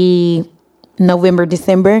maybe November,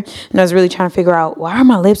 December, and I was really trying to figure out why are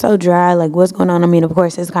my lips so dry? Like what's going on? I mean, of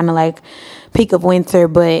course, it's kind of like peak of winter,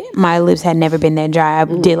 but my lips had never been that dry. I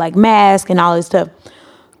did like mask and all this stuff.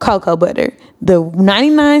 Cocoa butter, the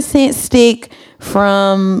 99-cent stick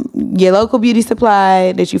from your local beauty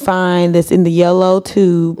supply that you find that's in the yellow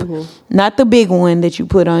tube, not the big one that you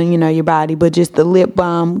put on your body, but just the lip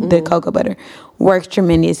balm. The cocoa butter works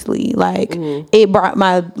tremendously. Like it brought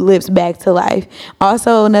my lips back to life.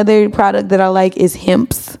 Also, another product that I like is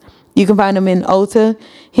Hemp's. You can find them in Ulta.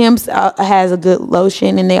 Hemp's has a good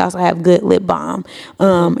lotion, and they also have good lip balm.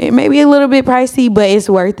 It may be a little bit pricey, but it's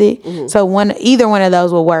worth it. So either one of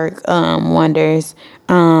those will work wonders.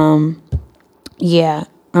 Yeah.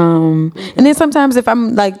 And then sometimes if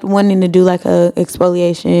I'm like wanting to do like a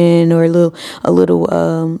exfoliation or a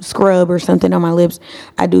little scrub or something on my lips,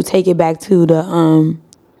 I do take it back to the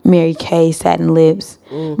Mary Kay satin lips.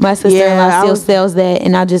 My sister-in-law still sells that,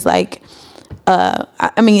 and I just like.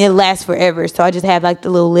 I mean, it lasts forever. So I just have like the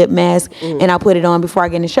little lip mask and I'll put it on before I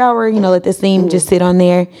get in the shower, let the steam just sit on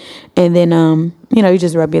there. And then, you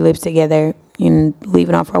just rub your lips together and leave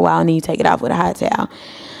it on for a while. And then you take it off with a hot towel.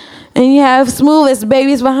 And you have smooth as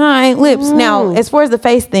babies behind lips. Now, as far as the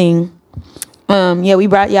face thing, we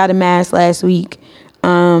brought y'all the mask last week.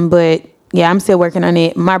 But yeah, I'm still working on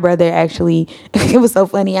it. My brother actually, it was so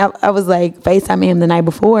funny. I was like FaceTiming him the night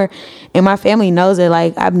before, and my family knows it.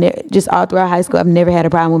 Like just all throughout high school, I've never had a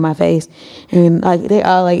problem with my face, and like they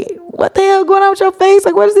all like, what the hell going on with your face?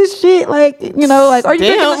 Like, what is this shit? Like, like, are you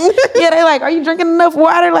drinking? They like, are you drinking enough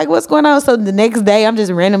water? Like, what's going on? So the next day, I'm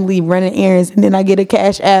just randomly running errands, and then I get a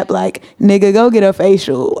Cash App like, nigga, go get a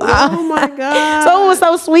facial. Oh my god! So it was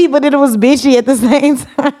so sweet, but it was bitchy at the same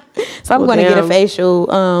time. So I'm going to get a facial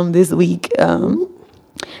this week.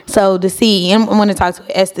 So to see, I'm going to talk to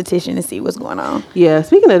an esthetician to see what's going on. Yeah,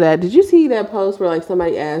 speaking of that, did you see that post where like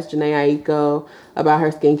somebody asked Janae Aiko about her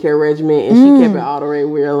skincare regimen, and she kept it all the way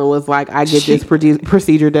real and was like, I get this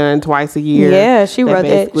procedure done twice a year. Yeah, she wrote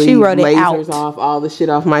it. She wrote it out. Lasers off all the shit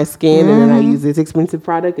off my skin, and then I use this expensive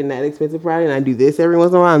product and that expensive product, and I do this every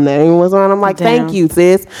once in a while and that every once in a while. I'm like, thank you,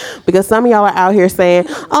 sis, because some of y'all are out here saying,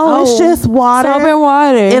 it's just water, soap and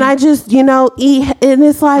water, and I just eat, and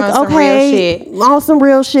it's like, on some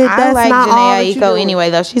real shit. I That's like not all that Janae you Aiko do. anyway,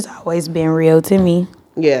 though. She's always been real to me.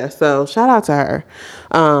 Yeah, so shout out to her.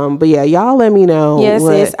 But yeah, y'all let me know. Yes,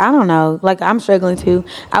 sis. I don't know. Like, I'm struggling too.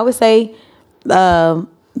 I would say the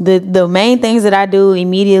main things that I do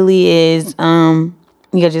immediately is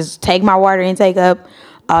just take my water intake up.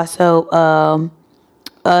 Also,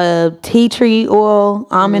 tea tree oil,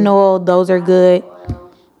 almond oil, those are good.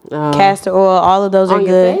 Castor oil, all of those are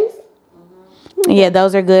good. Your face? Yeah,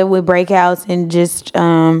 those are good with breakouts and just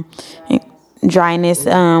dryness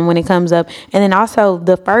when it comes up. And then also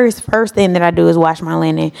the first thing that I do is wash my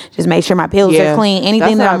linen. Just make sure my pillows are clean.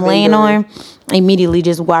 Anything that I'm laying on, immediately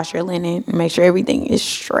just wash your linen and make sure everything is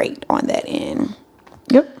straight on that end.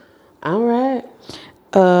 Yep. All right.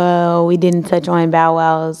 We didn't touch on Bow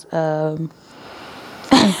Wow's.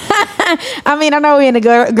 I mean, I know we're in the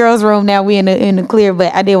girls' room now. We in the clear,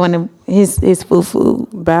 but I did want to his foo.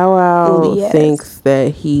 Bow Wow thinks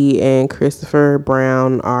that he and Christopher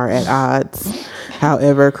Brown are at odds.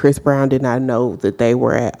 However, Chris Brown did not know that they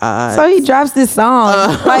were at odds. So he drops this song.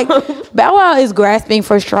 Like, Bow Wow is grasping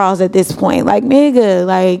for straws at this point. Like, nigga,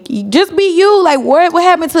 like, just be you. Like, what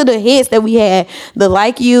happened to the hits that we had? The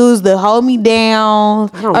Like Yous, the Hold Me Down,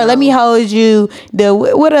 or Let Me Hold You.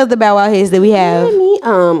 What other Bow Wow hits that we have?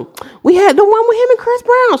 We had the one with him and Chris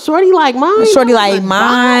Brown. Shorty Like Mine. Shorty Like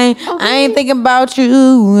Mine. Okay. I ain't thinking about you.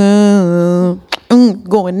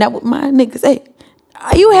 Going out with my niggas. Hey.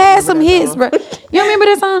 You had some hits, bro. You remember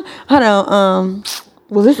that song? Hold on.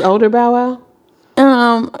 Was this older Bow Wow?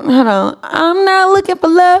 Hold on. I'm not looking for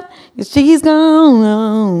love. 'Cause she's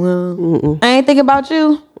gone. I ain't thinking about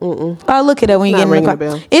you. Oh, look it up when you get in the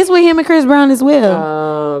car. It's with him and Chris Brown as well.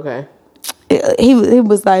 Oh, okay. He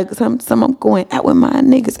was like some I'm going out with my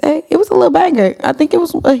niggas. Hey, it was a little banger. I think it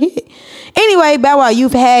was a hit. Anyway, Bow Wow,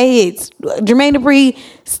 you've had hits. Jermaine Dupri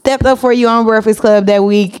stepped up for you on Breakfast Club that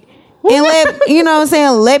week. And let you know what I'm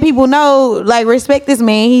saying, let people know, like, respect this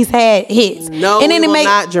man. He's had hits. No, and then we will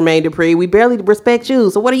not Jermaine Dupri. We barely respect you.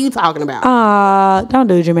 So what are you talking about? Don't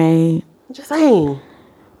do Jermaine. I'm just saying.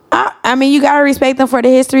 I mean, you gotta respect them for the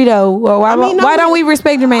history, though. Well, why don't we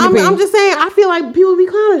respect Jermaine Dupri? I'm just saying. I feel like people be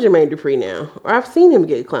clowning Jermaine Dupri now, or I've seen him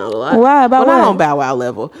get clowned a lot. Why? About not what? on Bow Wow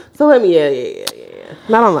level. So let me, yeah.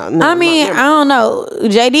 Not on. No, I mean, I don't know.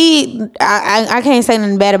 JD, I can't say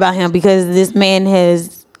nothing bad about him because this man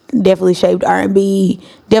has definitely shaped R&B.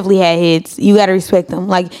 Definitely had hits. You gotta respect him.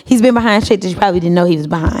 Like, he's been behind shit that you probably didn't know he was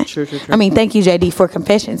behind. True. I mean, thank you, JD, for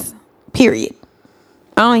Confessions. Period.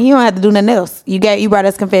 You don't have to do nothing else. You brought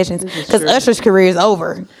us Confessions because Usher's career is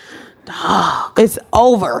over. Dog, it's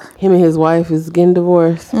over. Him and his wife is getting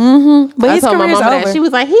divorced. But I his told my career's mama over. that. She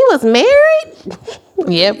was like, he was married.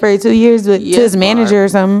 Yeah, for 2 years to his manager or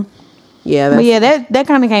something. Yeah, but yeah, that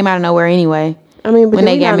kind of came out of nowhere anyway. I mean, but when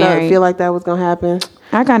they got married, feel like that was gonna happen.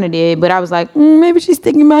 I kind of did, but I was like, maybe she's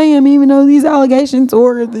sticking by him, even though these allegations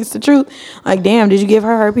or it's the truth. Like, damn, did you give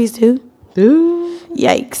her herpes too? Dude,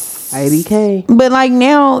 yikes. IDK. But like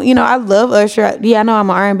now, I love Usher. Yeah, I know I'm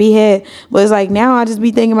an R&B head, but it's like now I just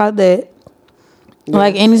be thinking about that. Yeah.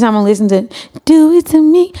 Like anytime I listen to "Do It to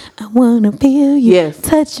Me," I wanna feel you. Yes.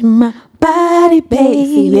 Touch my body,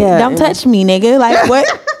 baby. Yeah. Don't touch me, nigga. Like what?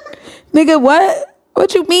 Nigga, what?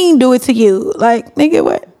 What you mean? Do it to you? Like, nigga,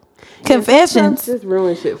 what? Confessions. Just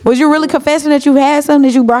ruin shit. Was you really confessing that you had something,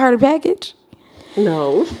 that you brought her the package?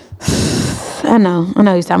 No. I know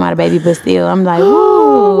he's talking about a baby, but still, I'm like,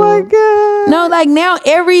 oh my God. No, like now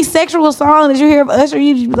every sexual song that you hear of Usher,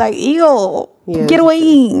 you just be like, ew, get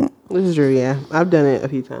away. This is true, yeah. I've done it a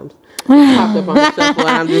few times. Popped up on the shuffle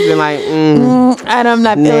and I'm just been like, I'm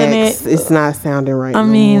not feeling it. It's not sounding right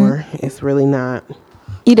anymore. It's really not.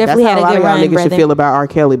 You definitely had a good run, That's how a lot of y'all niggas should feel about R.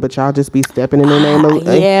 Kelly, but y'all just be stepping in the name of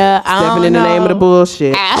stepping in the name of the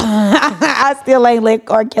bullshit. I still ain't let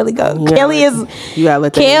R. Kelly go. You gotta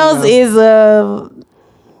let that Kells is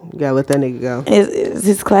you gotta let that nigga go. It's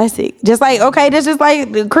his classic. Just like, okay, that's just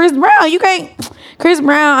like Chris Brown. You can't. Chris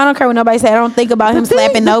Brown, I don't care what nobody say. I don't think about him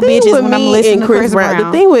slapping no bitches when I'm listening to Chris Brown.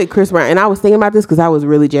 The thing with Chris Brown, and I was thinking about this because I was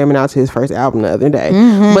really jamming out to his first album the other day.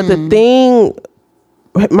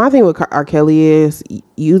 But my thing with R. Kelly is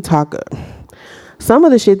some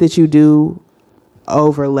of the shit that you do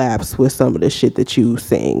overlaps with some of the shit that you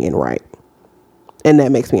sing and write. And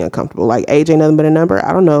that makes me uncomfortable. Like, age ain't nothing but a number.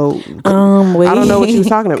 I don't know. I don't know what you was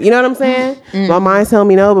talking about. You know what I'm saying? My mind's telling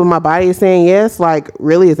me no, but my body is saying yes. Like,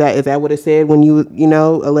 really, is that what it said when you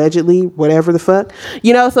allegedly, whatever the fuck?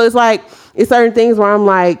 So it's like, it's certain things where I'm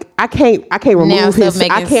like, I can't remove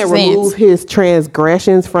his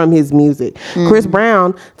transgressions from his music. Chris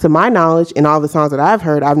Brown, to my knowledge, and all the songs that I've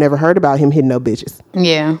heard, I've never heard about him hitting no bitches.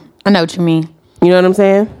 Yeah, I know what you mean. You know what I'm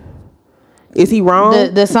saying? Is he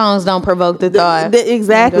wrong? The songs don't provoke the thought.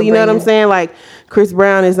 Exactly. You know what I'm saying? Like, Chris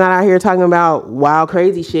Brown is not out here talking about wild,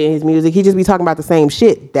 crazy shit in his music. He just be talking about the same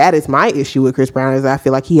shit. That is my issue with Chris Brown, is I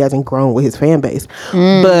feel like he hasn't grown with his fan base.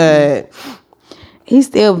 But he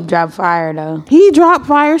still dropped fire, though. He dropped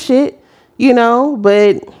fire shit,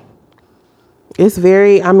 but it's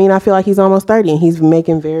very, I feel like he's almost 30 and he's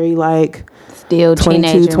making very, like, still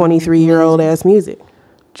 22, 23-year-old ass music.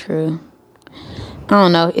 True. I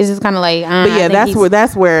don't know. It's just kind of like. But yeah,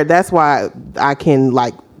 that's why I can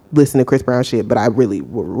like listen to Chris Brown shit, but I really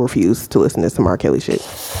refuse to listen to some R. Kelly shit.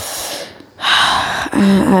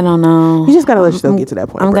 I don't know. You just gotta let yourself get to that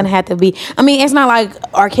point. I'm gonna have to be. It's not like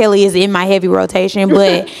R. Kelly is in my heavy rotation,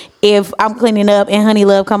 but if I'm cleaning up and Honey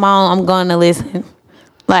Love come on, I'm gonna listen.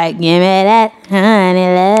 Like, give me that Honey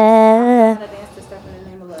Love.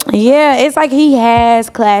 Yeah, it's like he has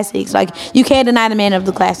classics. Like, you can't deny the man of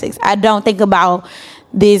the classics. I don't think about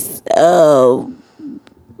this going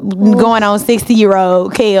on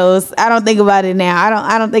 60-year-old chaos. I don't think about it now.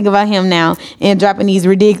 I don't think about him now and dropping these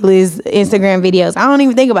ridiculous Instagram videos. I don't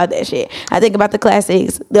even think about that shit. I think about the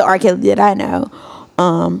classics, the R. Kelly that I know.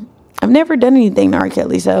 I've never done anything to R.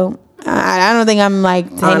 Kelly, so I don't think I'm like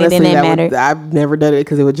tainted in that matter. I've never done it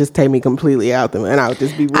because it would just take me completely out them, and I would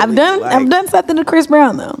just be. Really I've done something to Chris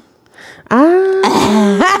Brown though.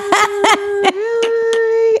 I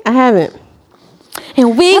haven't.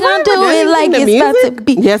 And we Have I gonna ever do done it like anything to it's about to music?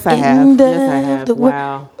 be. Yes, I have. end Yes, I of have. the world.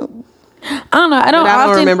 Wow. I don't know. I don't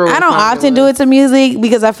don't remember what song it often do was. it to music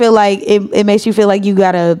because I feel like it makes you feel like you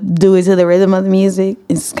gotta do it to the rhythm of the music.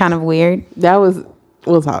 It's kind of weird.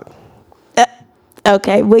 We'll talk.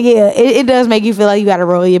 Okay, but yeah, it does make you feel like you gotta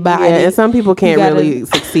roll your body. Yeah, and some people can't You gotta- really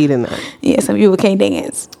succeed in that. Yeah, some people can't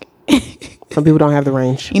dance. Some people don't have the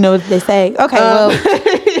range. You know what they say? Okay, well,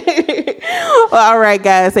 Well, all right,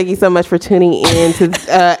 guys. Thank you so much for tuning in to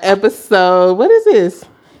episode. What is this?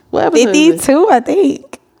 What episode is this? 52, I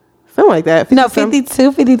think. Something like that. No, 50-some?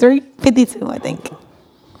 52, 53, 52, I think.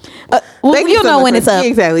 Well, Thank you you'll so know much when for- it's up.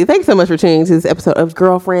 Exactly. Thanks so much for tuning to this episode of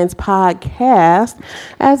Girlfriends Podcast.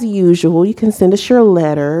 As usual, you can send us your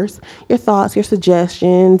letters, your thoughts, your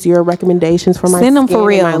suggestions, your recommendations for my Send them skin for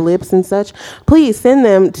real. and my lips and such. Please send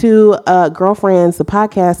them to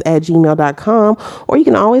girlfriendspodcast@gmail.com, or you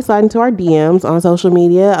can always slide into our DMs on social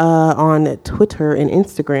media, on Twitter and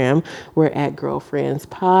Instagram. We're at Girlfriends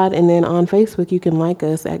Pod, and then on Facebook, you can like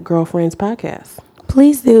us at Girlfriends Podcast.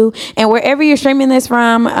 Please do. And wherever you're streaming this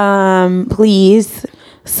from, please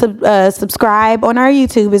subscribe on our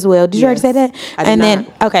YouTube as well. Did you already say that? I did and then,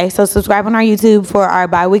 okay, so subscribe on our YouTube for our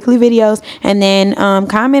bi-weekly videos, and then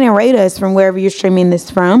comment and rate us from wherever you're streaming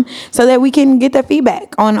this from so that we can get that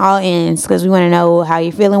feedback on all ends, because we want to know how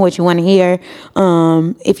you're feeling, what you want to hear.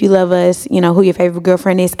 If you love us, you know, who your favorite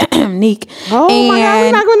girlfriend is. Neek. Oh my God,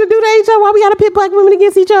 we're not going to do that each other. Why we got to pit black women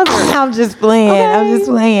against each other? I'm just playing. Okay. I'm just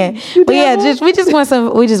playing. You But yeah, devil.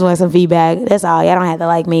 we just want some feedback. That's all. Y'all don't have to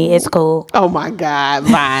like me. It's cool. Oh my God,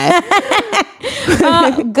 bye.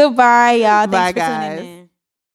 Goodbye, y'all. Bye, Thanks for guys. tuning in.